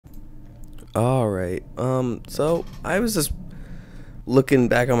Alright, so I was just looking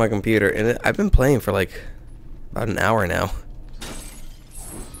back on my computer, and I've been playing for like about an hour now.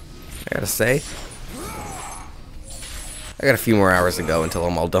 I gotta say, I got a few more hours to go until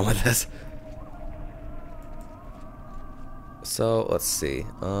I'm all done with this. So, let's see,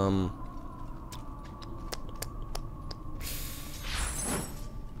 what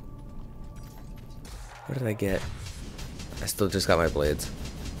did I get? I still just got my blades.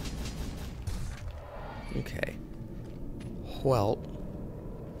 Okay. Well,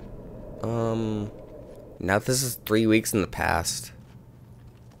 now this is 3 weeks in the past.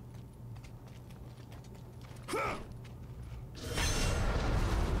 Oh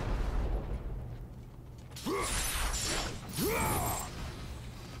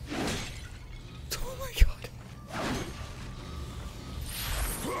my god.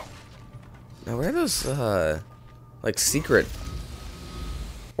 Now where are those, like secret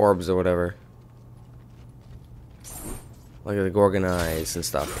orbs or whatever? Like the Gorgon eyes and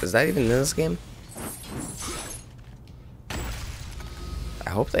stuff. Is that even in this game?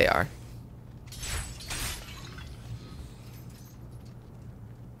 I hope they are.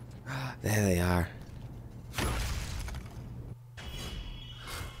 There they are.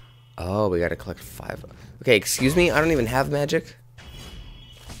 Oh, we gotta collect 5. Okay, excuse me, I don't even have magic.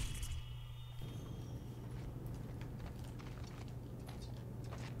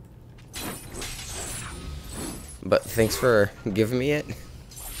 But thanks for giving me it.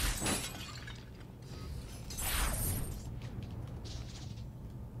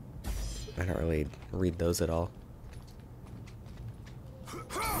 I don't really read those at all.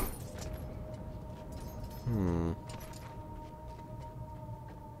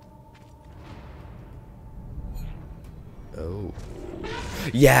 Oh.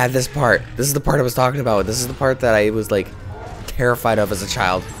 Yeah, this part. This is the part I was talking about. This is the part that I was like terrified of as a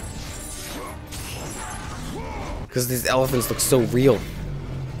child. Because these elephants look so real.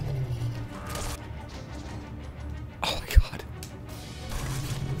 Oh my god.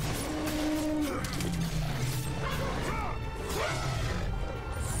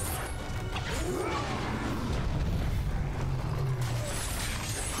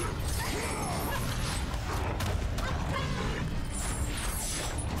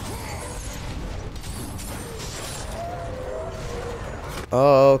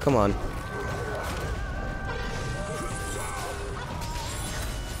 Oh, come on.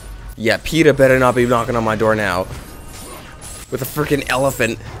 Yeah, PETA better not be knocking on my door now. With a freaking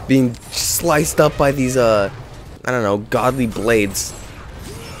elephant being sliced up by these, I don't know, godly blades.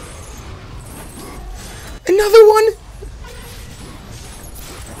 Another one?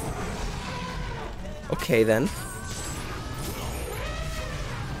 Okay, then.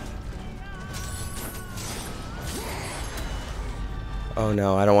 Oh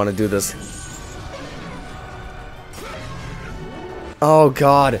no, I don't want to do this. Oh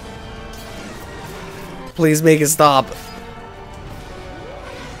god. Please make it stop.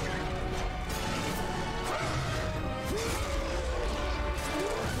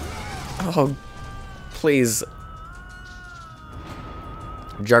 Oh, please.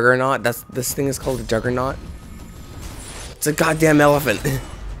 Juggernaut? This thing is called a juggernaut? It's a goddamn elephant.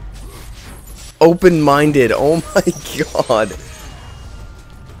 Open-minded. Oh my god.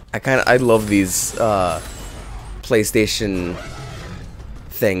 I love these PlayStation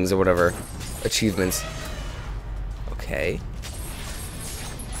things or whatever. Achievements. Okay.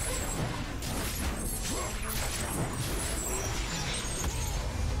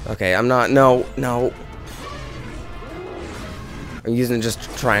 Okay, I'm not. No. I'm using just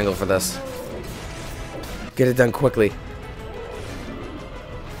triangle for this. Get it done quickly.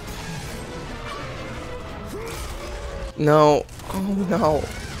 No. Oh no.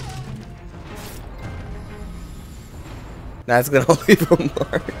 That's gonna leave a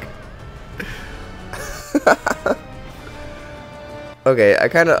mark. Okay,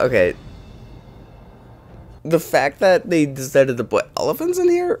 okay. The fact that they decided to put elephants in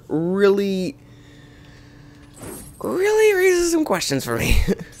here really raises some questions for me.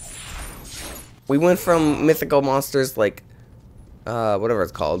 We went from mythical monsters like, whatever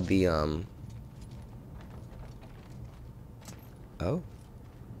it's called, the,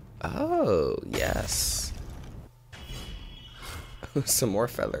 Oh, yes. Some more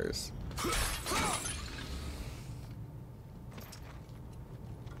feathers.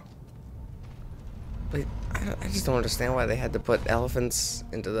 Wait, I just don't understand why they had to put elephants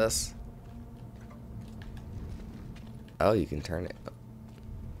into this. Oh, you can turn it.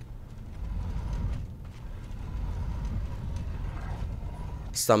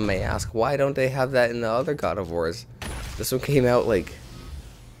 Some may ask, why don't they have that in the other God of Wars? This one came out like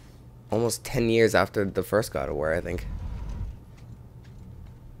almost 10 years after the first God of War, I think.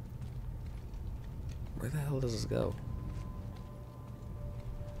 Where the hell does this go?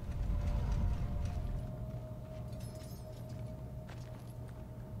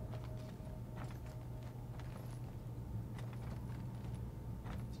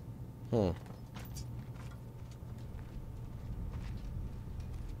 Hmm.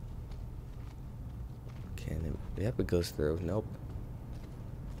 Can it? Yep, it goes through. Nope.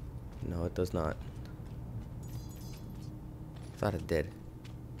 No, it does not. Thought it did.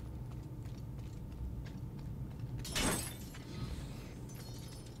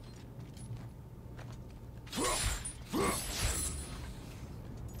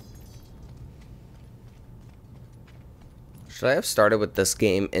 Should I have started with this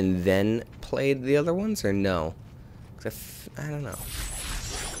game and then played the other ones, or no? 'Cause I don't know.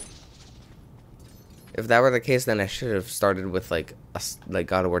 If that were the case, then I should have started with like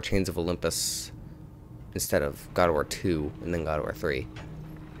God of War Chains of Olympus instead of God of War 2 and then God of War 3.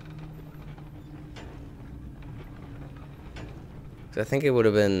 So I think it would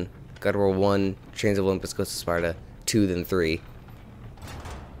have been God of War 1, Chains of Olympus, Ghost of Sparta, 2, then 3.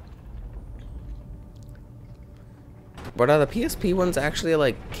 But are the PSP ones actually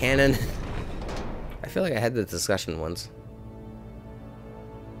like canon? I feel like I had the discussion once.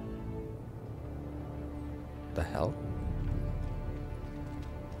 The hell?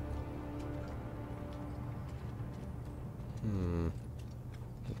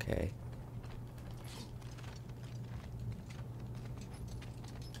 Okay.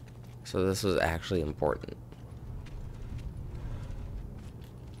 So this was actually important.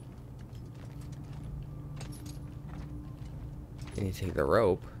 And you take the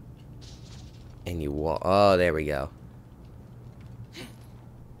rope and you walk. Oh, there we go.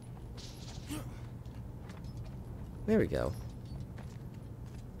 There we go.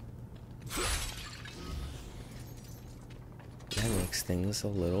 That makes things a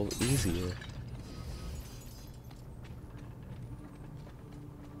little easier.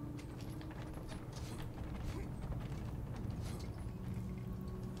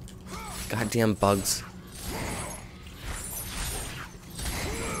 Goddamn bugs.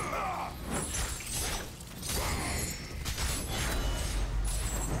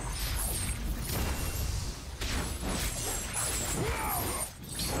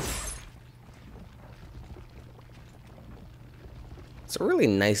 It's a really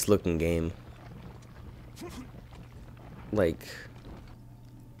nice looking game. Like,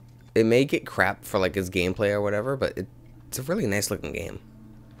 it may get crap for like its gameplay or whatever, but it's a really nice looking game.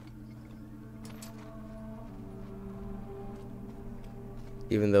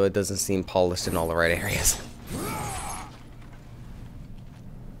 Even though it doesn't seem polished in all the right areas.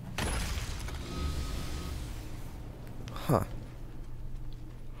 Huh.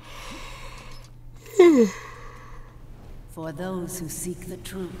 For those who seek the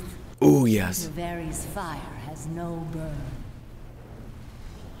truth, Ooh, yes. Riveri's fire has no burn.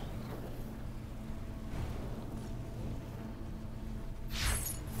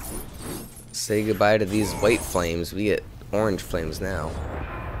 Say goodbye to these white flames. We get orange flames now.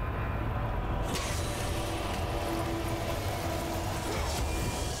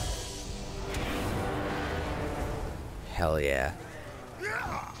 Hell yeah.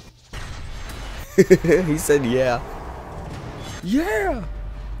 He said yeah. Yeah!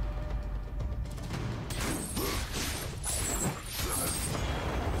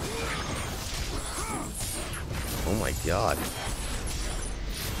 Oh my god.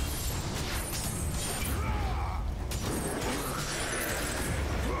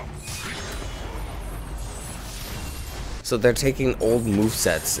 So they're taking old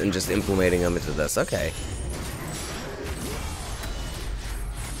movesets and just implementing them into this. Okay.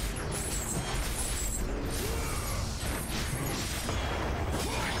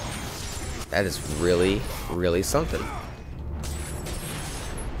 That is really, really something.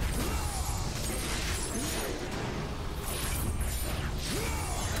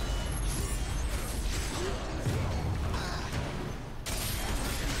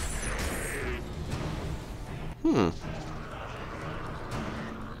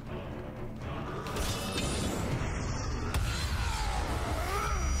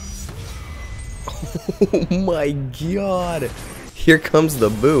 Oh my god. Here comes the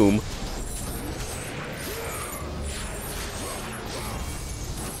boom. I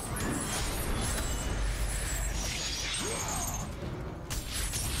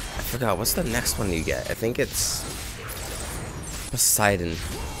forgot, what's the next one you get? I think it's Poseidon.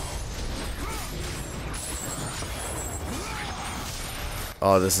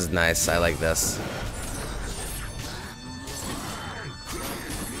 Oh, this is nice. I like this.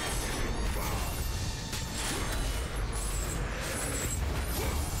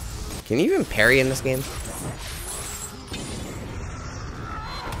 Can you even parry in this game? I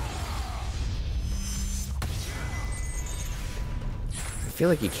feel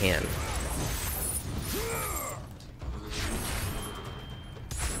like you can.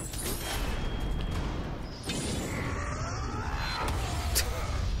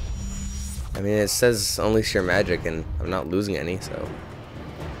 I mean, it says unleash your magic, and I'm not losing any, so.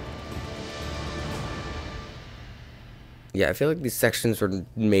 Yeah, I feel like these sections were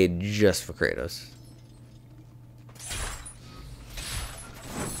made just for Kratos.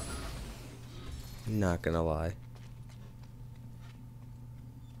 Not gonna lie.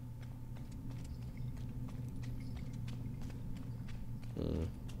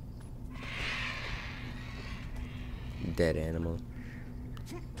 Dead animal.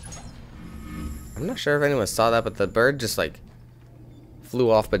 I'm not sure if anyone saw that, but the bird just like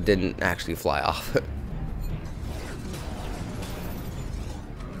flew off but didn't actually fly off.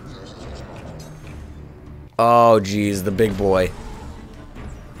 Oh geez, the big boy.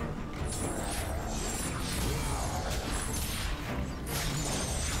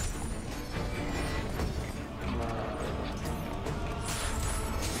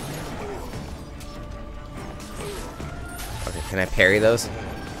 Okay, can I parry those?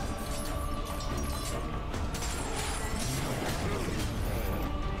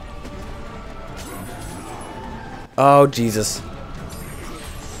 Oh Jesus.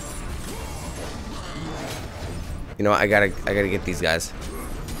 You know what, I gotta get these guys.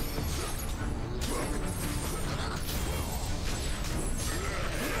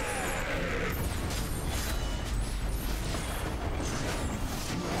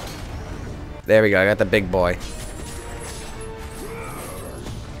 There we go, I got the big boy.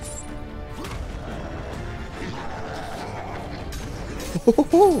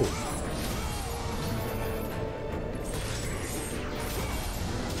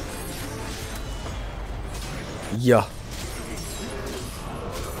 Yeah.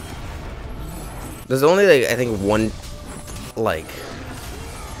 There's only like I think one like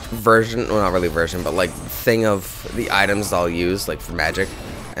version, well not really version, but like thing of the items I'll use like for magic.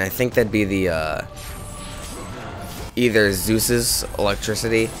 And I think that'd be the either Zeus's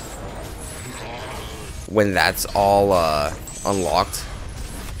electricity when that's all unlocked.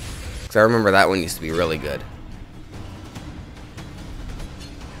 Cause I remember that one used to be really good.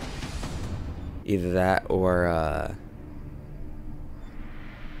 Either that or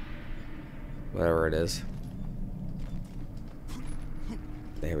whatever it is.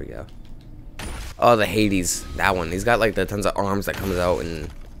 There we go. Oh, the Hades. That one. He's got like the tons of arms that comes out and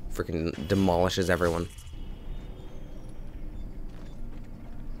freaking demolishes everyone.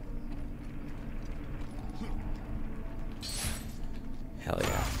 Hell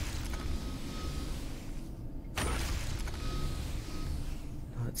yeah.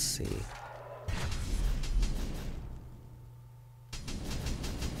 Let's see.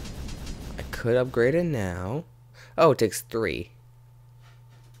 I could upgrade it now. Oh, it takes 3.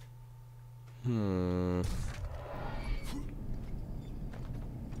 You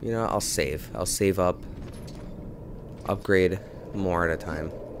know, I'll save. I'll save up. Upgrade more at a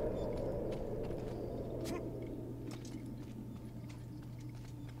time.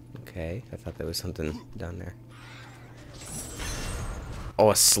 Okay, I thought there was something down there. Oh,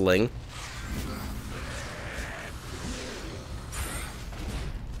 a sling?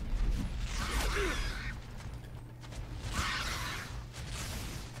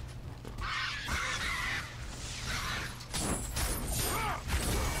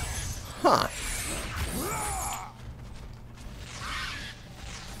 Huh.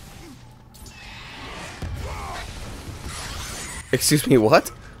 Excuse me,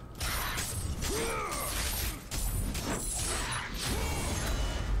 what?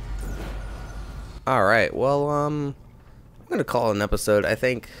 Alright, well, I'm gonna call it an episode. I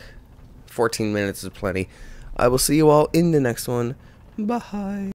think 14 minutes is plenty. I will see you all in the next one. Bye.